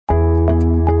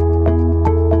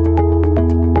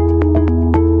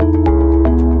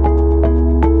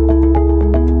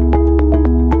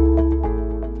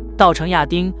稻城亚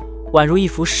丁宛如一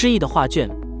幅诗意的画卷，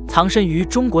藏身于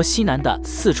中国西南的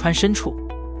四川深处。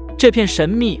这片神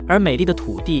秘而美丽的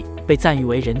土地被赞誉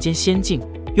为人间仙境，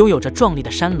拥有着壮丽的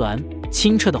山峦、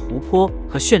清澈的湖泊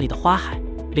和绚丽的花海，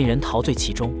令人陶醉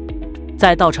其中。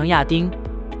在稻城亚丁，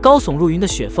高耸入云的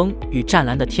雪峰与湛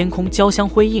蓝的天空交相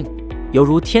辉映，犹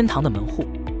如天堂的门户。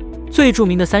最著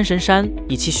名的三神山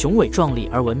以其雄伟壮丽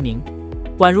而闻名，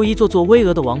宛如一座座巍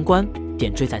峨的王冠，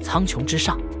点缀在苍穹之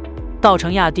上。稻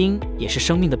城亚丁也是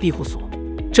生命的庇护所，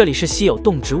这里是稀有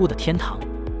动植物的天堂。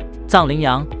藏羚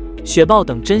羊、雪豹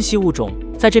等珍稀物种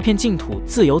在这片净土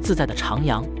自由自在地徜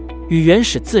徉，与原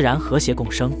始自然和谐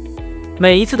共生。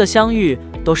每一次的相遇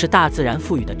都是大自然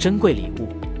赋予的珍贵礼物，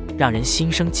让人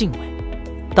心生敬畏。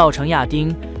稻城亚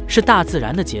丁是大自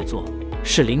然的杰作，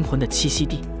是灵魂的栖息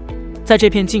地。在这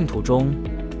片净土中，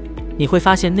你会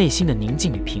发现内心的宁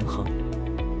静与平衡，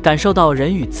感受到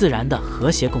人与自然的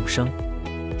和谐共生。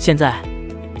现在，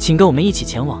请跟我们一起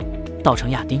前往稻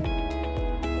城亚丁。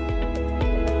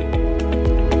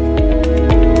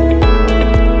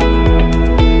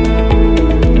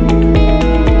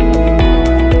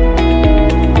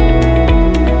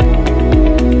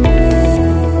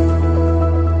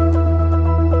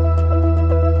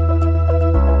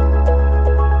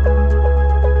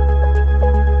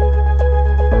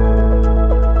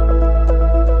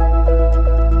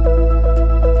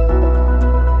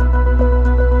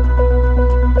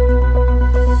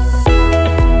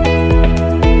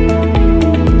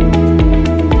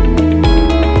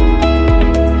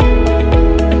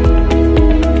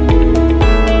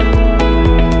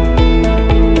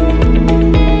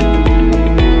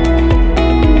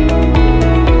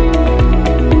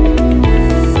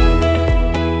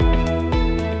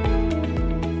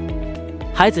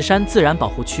海子山自然保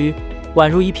护区宛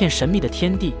如一片神秘的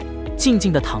天地，静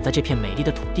静地躺在这片美丽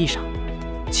的土地上。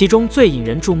其中最引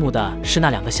人注目的是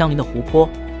那两个相邻的湖泊，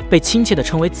被亲切地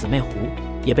称为姊妹湖，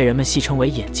也被人们戏称为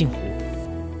眼镜湖。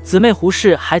姊妹湖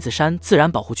是海子山自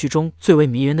然保护区中最为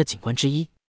迷人的景观之一，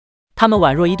它们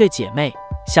宛若一对姐妹，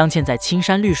镶嵌在青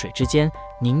山绿水之间，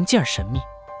宁静而神秘。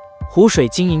湖水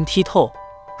晶莹剔透，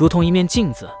如同一面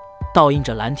镜子，倒映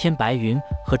着蓝天白云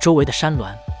和周围的山峦。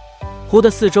湖的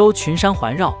四周群山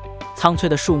环绕，苍翠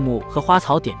的树木和花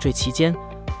草点缀其间，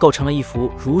构成了一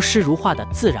幅如诗如画的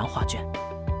自然画卷。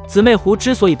姊妹湖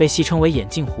之所以被戏称为眼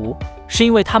镜湖，是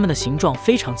因为它们的形状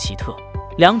非常奇特，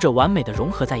两者完美地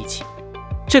融合在一起。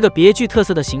这个别具特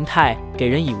色的形态给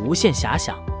人以无限遐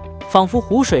想，仿佛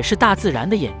湖水是大自然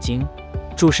的眼睛，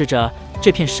注视着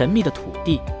这片神秘的土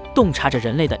地，洞察着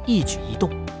人类的一举一动。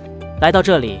来到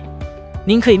这里，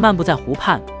您可以漫步在湖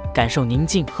畔，感受宁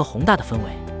静和宏大的氛围。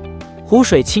湖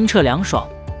水清澈凉爽，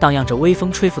荡漾着微风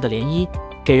吹拂的涟漪，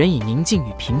给人以宁静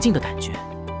与平静的感觉。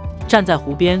站在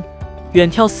湖边，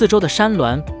远眺四周的山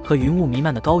峦和云雾弥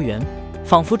漫的高原，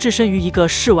仿佛置身于一个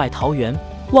世外桃源，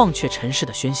忘却尘世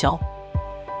的喧嚣。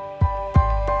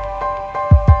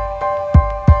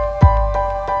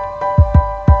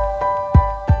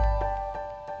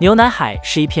牛奶海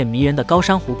是一片迷人的高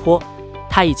山湖泊，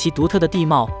它以其独特的地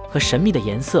貌和神秘的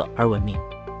颜色而闻名。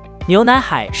牛奶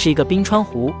海是一个冰川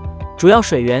湖，主要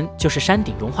水源就是山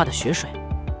顶融化的雪水。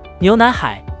牛奶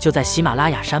海就在喜马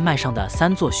拉雅山脉上的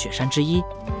3座雪山之一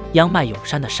央迈永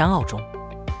山的山坳中。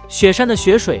雪山的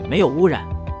雪水没有污染，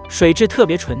水质特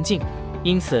别纯净，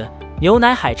因此牛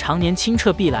奶海常年清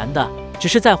澈碧蓝的，只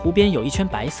是在湖边有一圈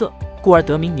白色，故而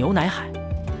得名牛奶海。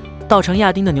稻城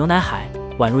亚丁的牛奶海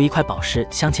宛如一块宝石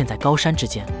镶嵌在高山之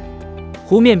间，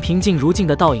湖面平静如镜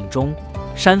的倒影中，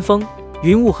山峰、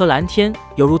云雾和蓝天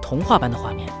犹如童话般的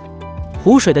画面。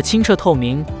湖水的清澈透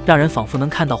明，让人仿佛能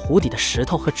看到湖底的石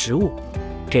头和植物，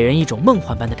给人一种梦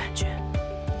幻般的感觉。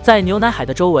在牛奶海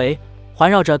的周围，环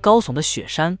绕着高耸的雪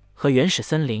山和原始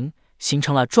森林，形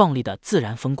成了壮丽的自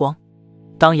然风光。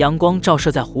当阳光照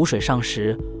射在湖水上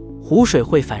时，湖水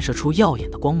会反射出耀眼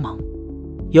的光芒，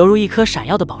犹如一颗闪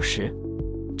耀的宝石。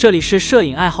这里是摄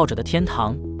影爱好者的天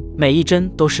堂，每一帧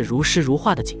都是如诗如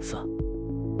画的景色。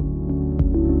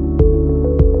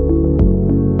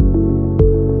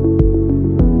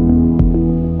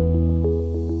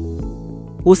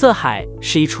五色海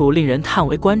是一处令人叹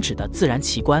为观止的自然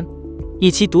奇观，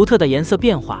以其独特的颜色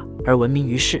变化而闻名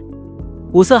于世。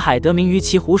五色海得名于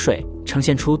其湖水呈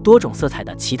现出多种色彩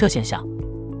的奇特现象，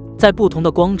在不同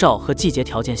的光照和季节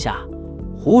条件下，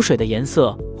湖水的颜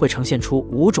色会呈现出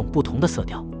5种不同的色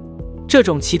调。这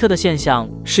种奇特的现象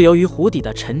是由于湖底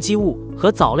的沉积物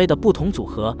和藻类的不同组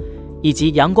合，以及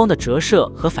阳光的折射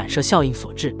和反射效应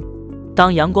所致。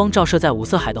当阳光照射在五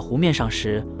色海的湖面上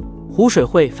时，湖水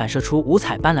会反射出五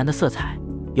彩斑斓的色彩，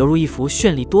犹如一幅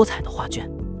绚丽多彩的画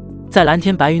卷。在蓝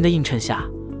天白云的映衬下，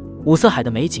五色海的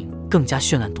美景更加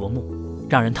绚烂夺目，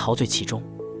让人陶醉其中。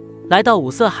来到五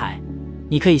色海，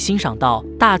你可以欣赏到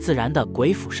大自然的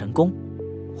鬼斧神工。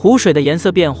湖水的颜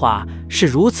色变化是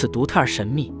如此独特而神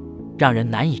秘，让人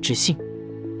难以置信。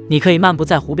你可以漫步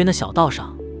在湖边的小道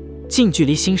上，近距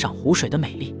离欣赏湖水的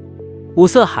美丽。五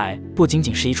色海不仅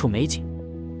仅是一处美景，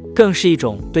更是一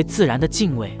种对自然的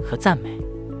敬畏和赞美。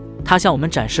它向我们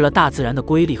展示了大自然的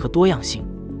瑰丽和多样性，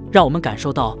让我们感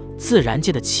受到自然界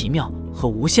的奇妙和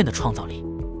无限的创造力。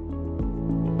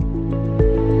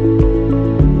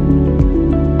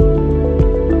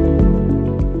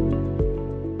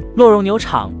洛绒牛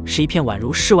场是一片宛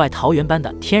如世外桃源般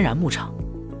的天然牧场，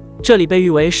这里被誉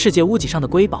为世界屋脊上的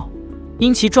瑰宝，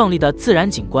因其壮丽的自然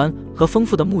景观和丰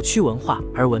富的牧区文化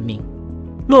而闻名。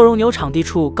洛绒牛场地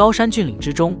处高山峻岭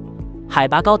之中，海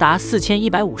拔高达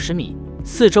4150米，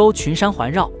四周群山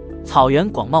环绕，草原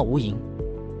广袤无垠。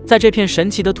在这片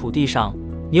神奇的土地上，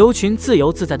牛群自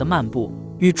由自在地漫步，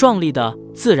与壮丽的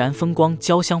自然风光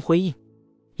交相辉映。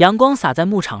阳光洒在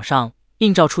牧场上，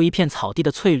映照出一片草地的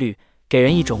翠绿，给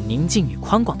人一种宁静与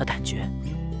宽广的感觉。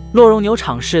洛绒牛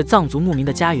场是藏族牧民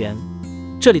的家园，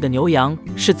这里的牛羊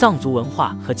是藏族文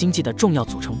化和经济的重要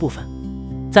组成部分。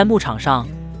在牧场上，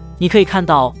你可以看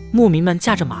到牧民们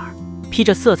驾着马儿，披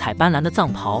着色彩斑斓的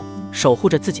藏袍，守护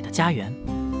着自己的家园。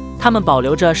他们保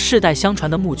留着世代相传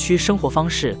的牧区生活方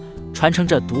式，传承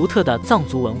着独特的藏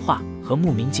族文化和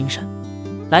牧民精神。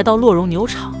来到洛绒牛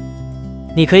场，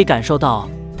你可以感受到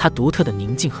它独特的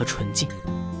宁静和纯净。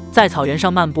在草原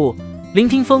上漫步，聆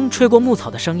听风吹过牧草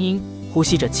的声音，呼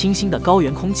吸着清新的高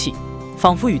原空气，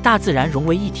仿佛与大自然融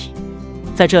为一体。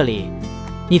在这里，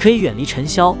你可以远离尘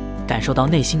嚣，感受到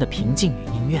内心的平静与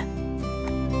宁愿。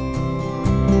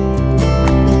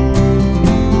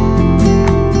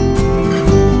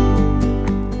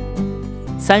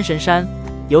三神山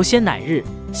由仙乃日、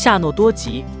夏诺多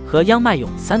吉和央麦勇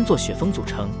三座雪峰组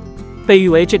成，被誉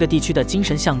为这个地区的精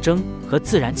神象征和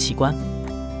自然奇观。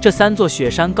这三座雪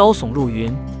山高耸入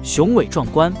云，雄伟壮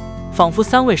观，仿佛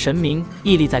三位神明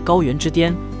屹立在高原之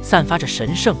巅，散发着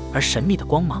神圣而神秘的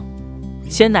光芒。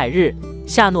仙乃日、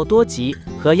夏诺多吉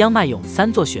和央麦勇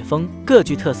三座雪峰各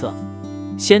具特色。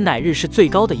仙乃日是最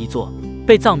高的一座，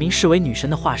被藏民视为女神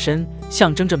的化身，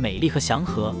象征着美丽和祥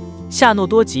和。夏诺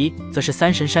多吉则是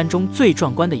三神山中最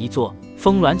壮观的一座，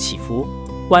峰峦起伏，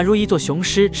宛如一座雄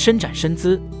狮伸展身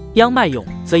姿。央麦勇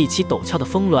则以其陡峭的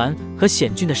峰峦和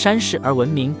险峻的山势而闻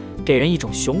名，给人一种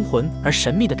雄浑而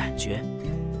神秘的感觉。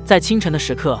在清晨的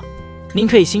时刻，您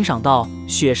可以欣赏到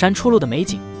雪山出露的美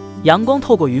景，阳光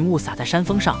透过云雾洒在山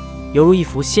峰上，犹如一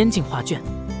幅仙境画卷。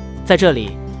在这里，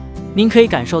您可以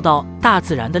感受到大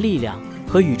自然的力量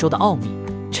和宇宙的奥秘，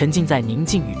沉浸在宁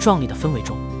静与壮丽的氛围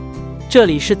中。这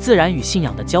里是自然与信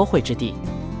仰的交汇之地，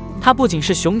它不仅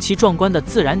是雄奇壮观的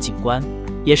自然景观，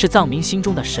也是藏民心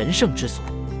中的神圣之所。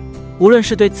无论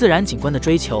是对自然景观的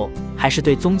追求，还是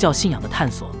对宗教信仰的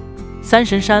探索，三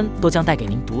神山都将带给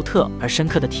您独特而深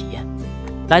刻的体验。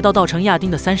来到稻城亚丁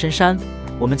的三神山，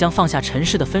我们将放下尘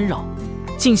世的纷扰，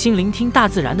静心聆听大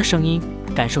自然的声音，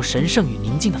感受神圣与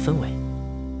宁静的氛围。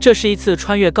这是一次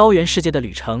穿越高原世界的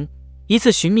旅程，一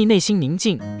次寻觅内心宁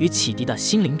静与启迪的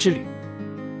心灵之旅。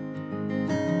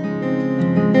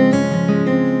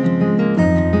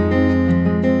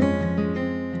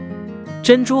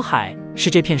珍珠海是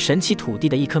这片神奇土地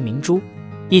的一颗明珠，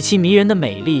以其迷人的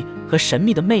美丽和神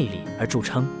秘的魅力而著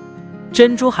称。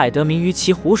珍珠海得名于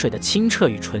其湖水的清澈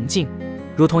与纯净，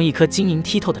如同一颗晶莹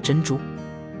剔透的珍珠。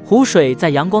湖水在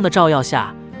阳光的照耀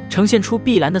下，呈现出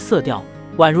碧蓝的色调，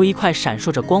宛如一块闪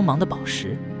烁着光芒的宝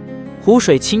石。湖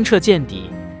水清澈见底，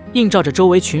映照着周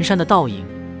围群山的倒影，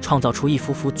创造出一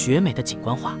幅幅绝美的景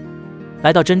观画。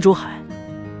来到珍珠海，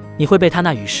你会被它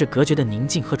那与世隔绝的宁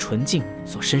静和纯净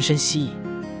所深深吸引。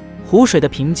湖水的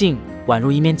平静宛如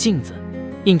一面镜子，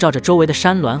映照着周围的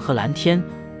山峦和蓝天，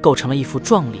构成了一幅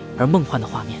壮丽而梦幻的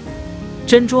画面。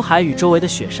珍珠海与周围的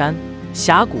雪山、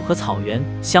峡谷和草原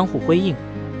相互辉映，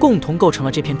共同构成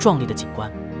了这片壮丽的景观。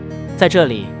在这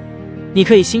里，你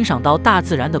可以欣赏到大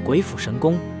自然的鬼斧神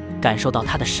工，感受到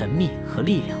它的神秘和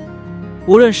力量。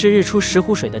无论是日出石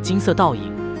湖水的金色倒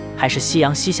影，还是夕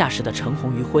阳西下时的橙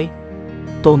红余晖，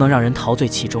都能让人陶醉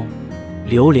其中，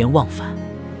流连忘返。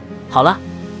好了，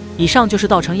以上就是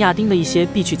稻城亚丁的一些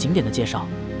必去景点的介绍，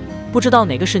不知道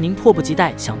哪个是您迫不及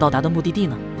待想到达的目的地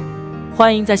呢？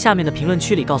欢迎在下面的评论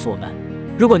区里告诉我们。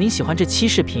如果您喜欢这期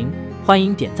视频，欢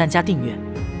迎点赞加订阅。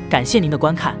感谢您的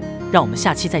观看，让我们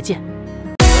下期再见。